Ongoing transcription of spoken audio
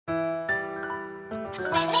When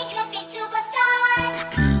we could be superstars.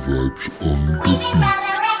 Vibes on We've been round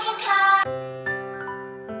the wrecking car.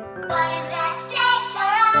 What is at stake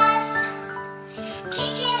for us?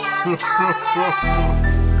 Kicking up corners.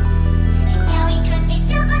 Yeah, we could be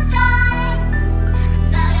superstars,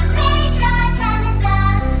 but I'm pretty sure our time is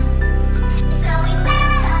up. So we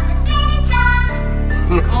fell off the spinning tops.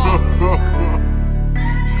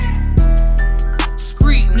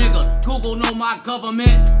 Street nigga, Google know my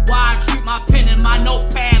government. Why I treat my pen and my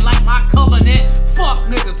notepad like my covenant. Fuck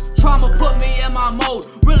niggas, trauma put me in my mode.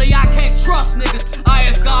 Really I can't trust niggas. I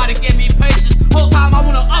ask God to give me patience. Whole time I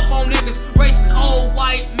wanna up on niggas. Racist old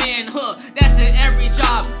white men, that's in every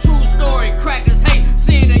job. True story, crackers hate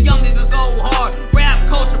seeing a young nigga go hard. Rap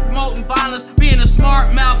culture promoting violence, being a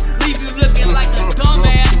smart mouth, leave you looking like a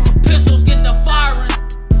dumbass. Pistols get the firing.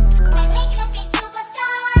 When we could be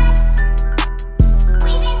superstars.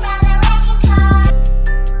 We've been round the wrecking car.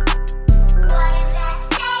 What is at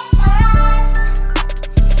stake for us?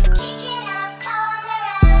 Kicking up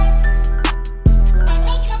corners. When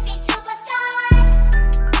we could be superstars.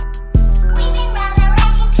 We've been round the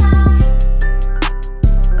wrecking car.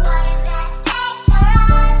 What is at stake for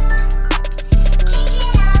us?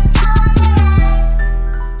 Kicking up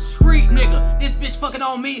corners. Street nigga, this bitch fucking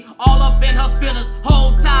on me, all up in her feelings.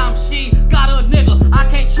 Whole time she got a nigga. I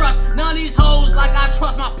can't trust none of these hoes like I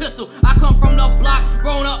trust my pistol. I come from the block,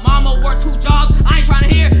 grown up, mama worked 2 jobs. I ain't tryna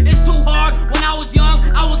hear, it's too hard. When I was young,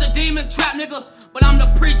 I was a demon trap nigga, but I'm the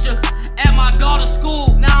preacher at my daughter's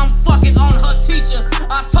school. Now I'm fucking on her teacher.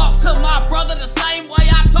 I talk to my brother the same way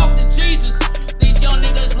I talk to Jesus. These young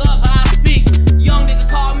niggas love how I speak. Young nigga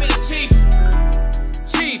call me the chief.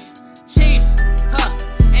 Chief,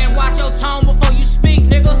 and watch your tone before you speak,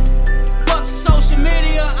 nigga. Fuck social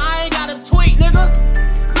media, I ain't got a tweet, nigga.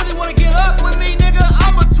 Really wanna get up with me, nigga?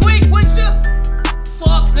 I'ma tweak with ya.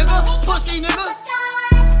 Fuck, nigga, pussy, nigga.